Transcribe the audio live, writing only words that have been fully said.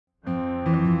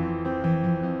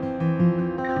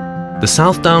The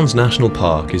South Downs National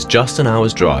Park is just an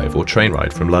hour's drive or train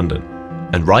ride from London,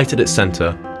 and right at its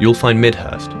centre you'll find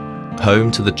Midhurst, home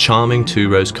to the charming Two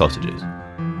Rose Cottages,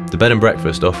 the bed and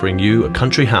breakfast offering you a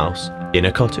country house in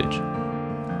a cottage.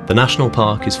 The National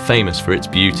Park is famous for its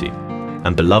beauty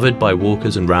and beloved by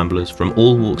walkers and ramblers from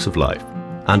all walks of life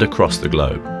and across the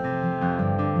globe.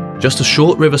 Just a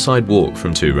short riverside walk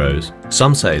from Two Rose,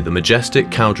 some say the majestic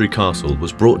Cowdray castle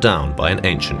was brought down by an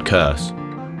ancient curse.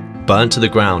 Burnt to the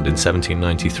ground in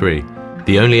 1793,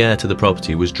 the only heir to the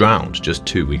property was drowned just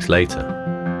 2 weeks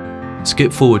later.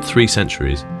 Skip forward 3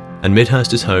 centuries, and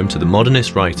Midhurst is home to the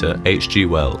modernist writer H.G.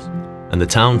 Wells, and the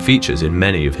town features in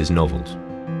many of his novels.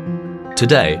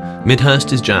 Today,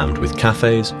 Midhurst is jammed with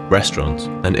cafes, restaurants,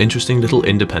 and interesting little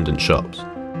independent shops,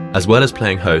 as well as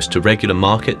playing host to regular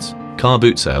markets, car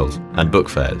boot sales, and book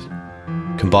fairs.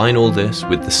 Combine all this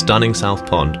with the stunning South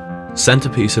Pond,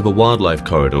 centrepiece of a wildlife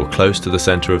corridor close to the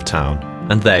centre of town,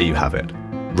 and there you have it,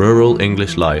 rural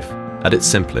English life at its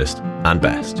simplest and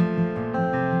best.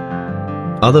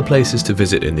 Other places to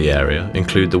visit in the area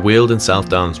include the Weald and South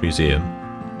Downs Museum,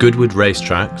 Goodwood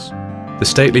racetracks, the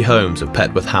stately homes of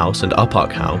Petworth House and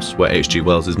Uppark House where H.G.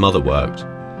 Wells's mother worked,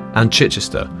 and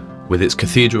Chichester with its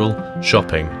cathedral,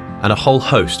 shopping, and a whole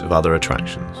host of other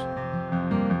attractions.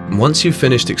 Once you've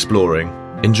finished exploring,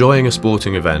 enjoying a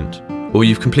sporting event, or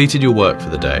you've completed your work for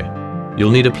the day,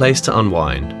 you'll need a place to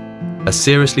unwind, a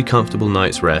seriously comfortable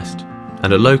night's rest,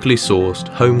 and a locally sourced,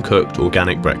 home-cooked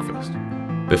organic breakfast,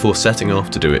 before setting off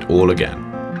to do it all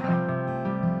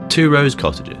again. Two Rose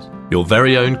Cottages, your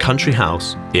very own country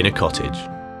house in a cottage.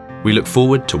 We look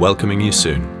forward to welcoming you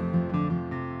soon.